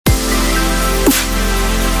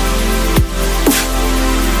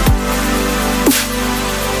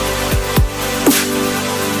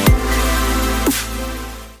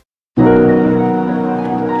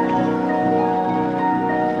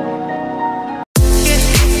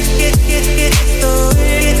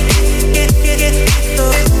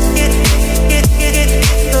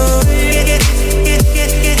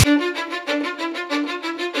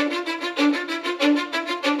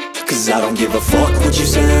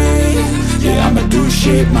do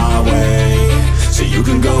shit my way, so you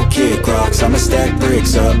can go kick rocks. I'ma stack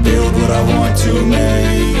bricks up, build what I want to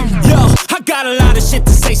make. Yo, I got a lot of shit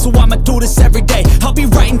to say, so I'ma do this every day. I'll be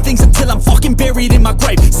writing things until I'm fucking buried in my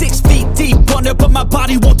grave. 6 feet deep under, but my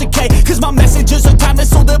body won't decay, cause my messages are timeless,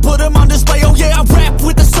 so they'll put them on display. Oh yeah, I rap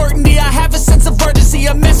with a certainty, I have a sense of urgency,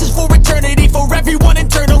 a message for eternity, for everyone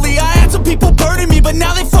internally. I had some people burning me, but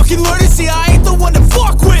now they fucking learn to see I ain't the one to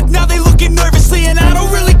fuck with. Now they looking nervously, and I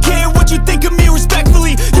don't really care what you think of me,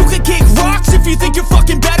 respectfully. You can kick rocks if you think you're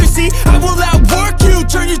fucking better, see I will outwork you,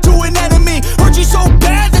 turn you to an enemy. Hurt you so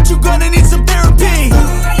bad that you're gonna need some therapy.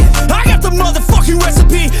 I got the motherfucking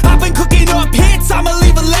recipe, I've been cooking up hits, I'ma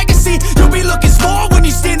leave a legacy. You'll be looking small when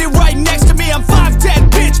you're standing right next to me. I'm 5'10",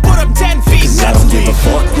 bitch, but I'm 10 feet. Cause I don't give a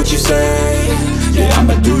fuck what you say, yeah,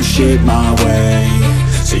 I'ma do shit my way,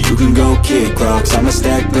 so you can go kick rocks. I'ma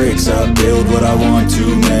stack bricks up, build what I want to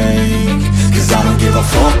make. Cause I don't give a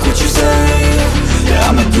fuck what you say, yeah,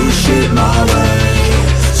 I'ma do shit my way,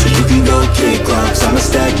 so you can go kick rocks. I'ma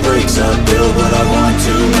stack bricks up, build what I want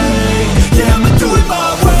to make. Yeah, I'ma do it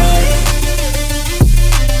my way.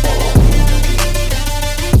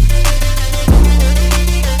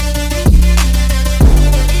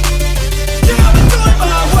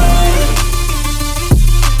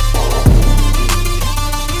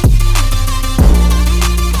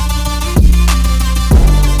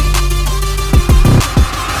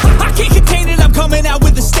 Coming out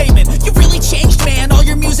with a statement. You really changed, man, all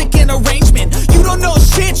your music and arrangement. You don't know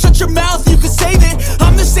shit, shut your mouth, you can save it.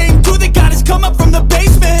 I'm the same dude that got his come up from the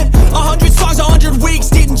basement. 100 songs, 100 weeks,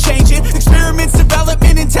 didn't change it. Experiments,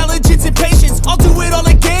 development, intelligence, and patience. I'll do it all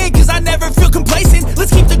again, cause I never feel complacent.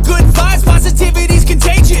 Let's keep the good vibes, positivity's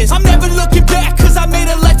contagious. I'm never looking back, cause I made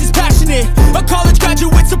a life that's passionate. A college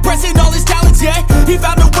graduate suppressing all his talents, yeah. He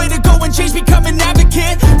found a way to go and change, become an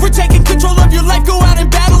advocate for taking control of your life, go out and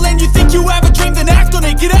battle. And you think you have a dream, then act on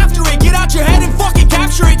it, get after it, get out your head and fucking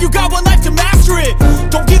capture it. You got one life to master it,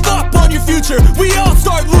 don't give up on your future. We all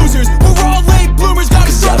start losers, we're all late bloomers,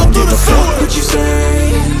 gotta struggle through the sewer. Fuck what you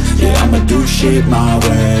say, yeah, I'ma do shit my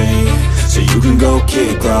way, so you can go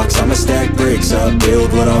kick rocks. I'ma stack bricks up,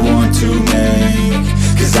 build what I want to make.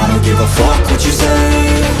 Cause I don't give a fuck what you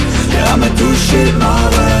say, yeah, I'ma do shit my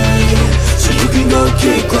way, so you can go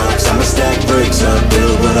kick rocks. I'ma stack bricks up,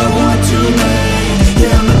 build what I want to make.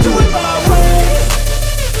 Yeah, I'ma